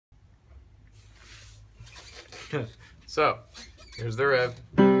So, here's the riff.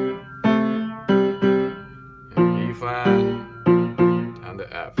 E flat, down to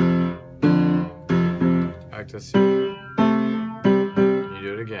F. Back to C. You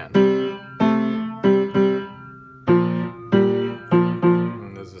do it again.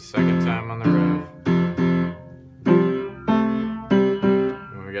 And there's a second time on the riff.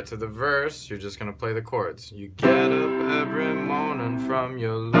 When we get to the verse, you're just gonna play the chords. You get up every morning from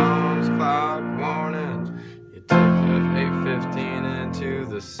your alarm's clock warning. You take that 8:15 into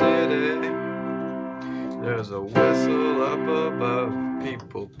the city. There's a whistle up above,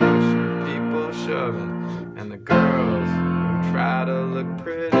 people pushing, people shoving, and the girls who try to look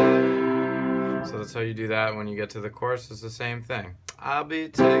pretty. So that's how you do that. When you get to the chorus, it's the same thing. I'll be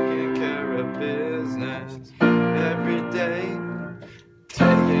taking care of business every day,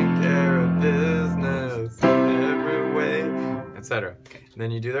 taking care of business every way, etc.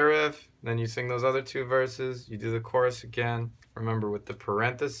 Then you do the riff, then you sing those other two verses, you do the chorus again. Remember, with the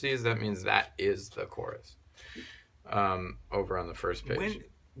parentheses, that means that is the chorus. Over on the first page.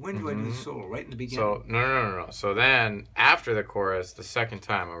 When do I do the solo? Right in the beginning? So no. So then after the chorus, the second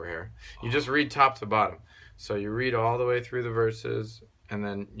time over here, you just read top to bottom. So you read all the way through the verses, and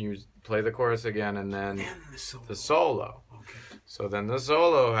then you play the chorus again, and then the solo. Okay. So then the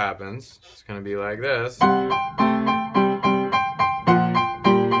solo happens. It's going to be like this.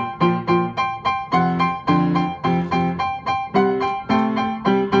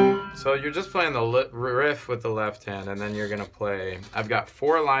 So you're just playing the riff with the left hand, and then you're going to play... I've got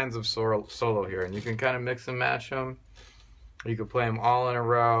 4 lines of solo here, and you can kind of mix and match them. You could play them all in a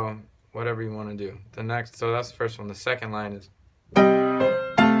row, whatever you want to do. So that's the first one. The second line is... So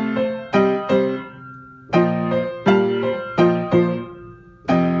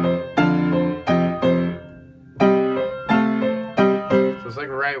it's like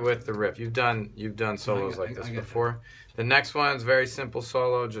right with the riff. You've done solos like this before. The next one's very simple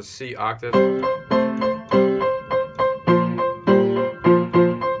solo, just C octave.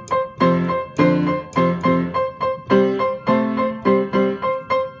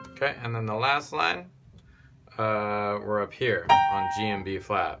 Okay, and then the last line, we're up here on G and B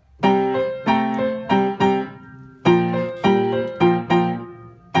flat.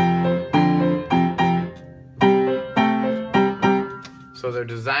 So they're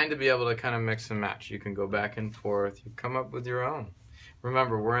designed to be able to kind of mix and match. You can go back and forth. You come up with your own.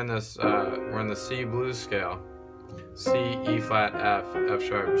 Remember, we're in the C blues scale. C, E flat, F, F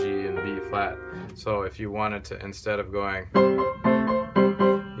sharp, G, and B flat. So if you wanted to, instead of going,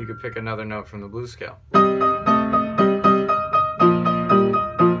 you could pick another note from the blues scale. You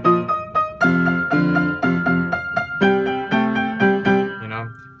know,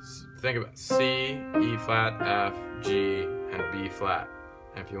 think about C, E flat, F, G, and B flat.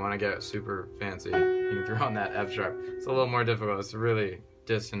 And if you want to get super fancy, you can throw on that F sharp. It's a little more difficult. It's a really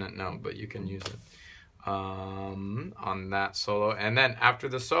dissonant note, but you can use it on that solo. And then after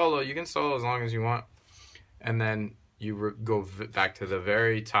the solo, you can solo as long as you want. And then you go back to the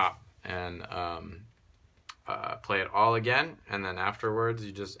very top and play it all again. And then afterwards,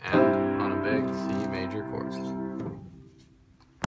 you just end on a big C major chord.